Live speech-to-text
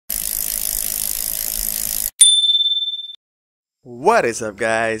What is up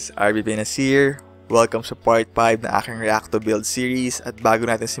guys? Pinas here. Welcome sa part 5 na aking Reacto build series. At bago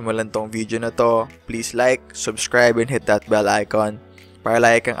natin simulan tong video na to, please like, subscribe, and hit that bell icon para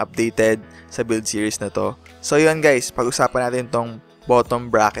lagi kang updated sa build series na to. So yun guys, pag-usapan natin tong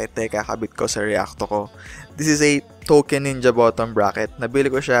bottom bracket na kakabit ko sa Reacto ko. This is a token ninja bottom bracket. Nabili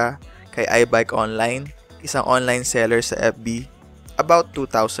ko siya kay iBike Online, isang online seller sa FB, about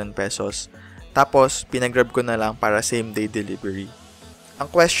 2,000 pesos. Tapos, pinagrab ko na lang para same day delivery.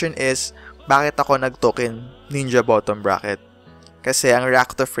 Ang question is, bakit ako nag-token ninja bottom bracket? Kasi ang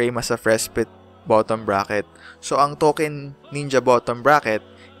Reacto frame has a fresh fit bottom bracket. So, ang token ninja bottom bracket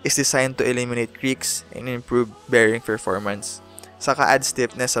is designed to eliminate creaks and improve bearing performance. Saka add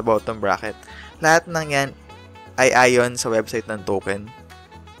stiffness sa bottom bracket. Lahat ng yan ay ayon sa website ng token.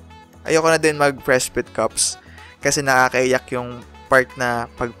 Ayoko na din mag-fresh fit cups kasi nakakaiyak yung part na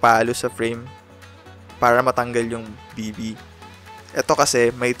pagpalo sa frame para matanggal yung BB. Ito kasi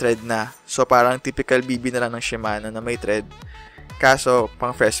may thread na. So parang typical BB na lang ng Shimano na may thread. Kaso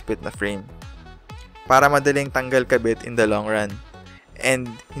pang fresh fit na frame. Para madaling tanggal kabit in the long run. And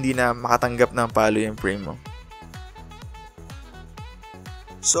hindi na makatanggap ng palo yung frame mo.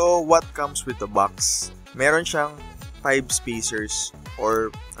 So what comes with the box? Meron siyang 5 spacers or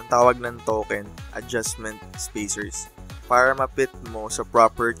ang tawag ng token, adjustment spacers. Para mapit mo sa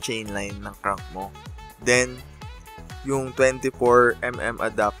proper chain line ng crank mo. Then, yung 24mm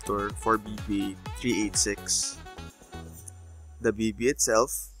adapter for BB 386. The BB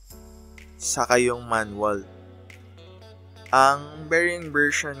itself, saka yung manual. Ang bearing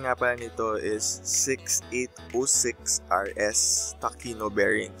version nga pala nito is 6806RS Takino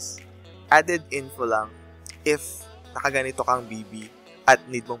bearings. Added info lang if nakaganito kang BB at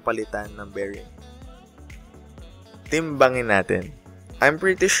need mong palitan ng bearing. Timbangin natin. I'm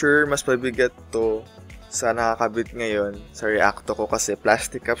pretty sure mas mabigat to sa nakakabit ngayon sa Reacto ko kasi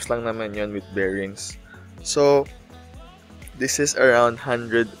plastic cups lang naman yon with bearings. So, this is around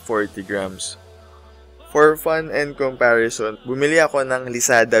 140 grams. For fun and comparison, bumili ako ng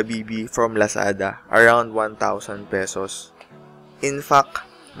Lazada BB from Lazada, around 1,000 pesos. In fact,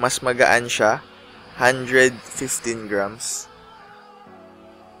 mas magaan siya, 115 grams.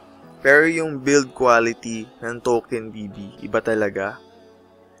 Pero yung build quality ng token BB, iba talaga.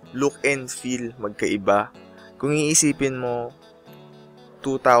 Look and feel magkaiba. Kung iisipin mo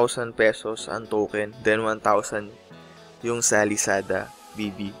 2,000 pesos ang token, then 1,000 yung sa Lazada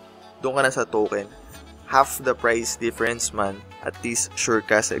BB. Doon ka na sa token. Half the price difference man, at least sure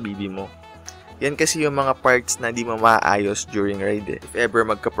ka sa BB mo. Yan kasi yung mga parts na di mo maayos during ride if ever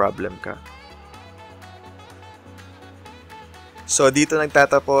magka-problem ka. So, dito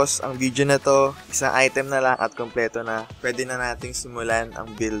nagtatapos ang video na to. Isang item na lang at kompleto na. Pwede na nating simulan ang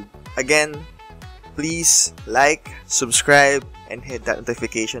build. Again, please like, subscribe, and hit that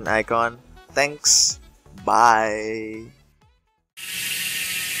notification icon. Thanks! Bye!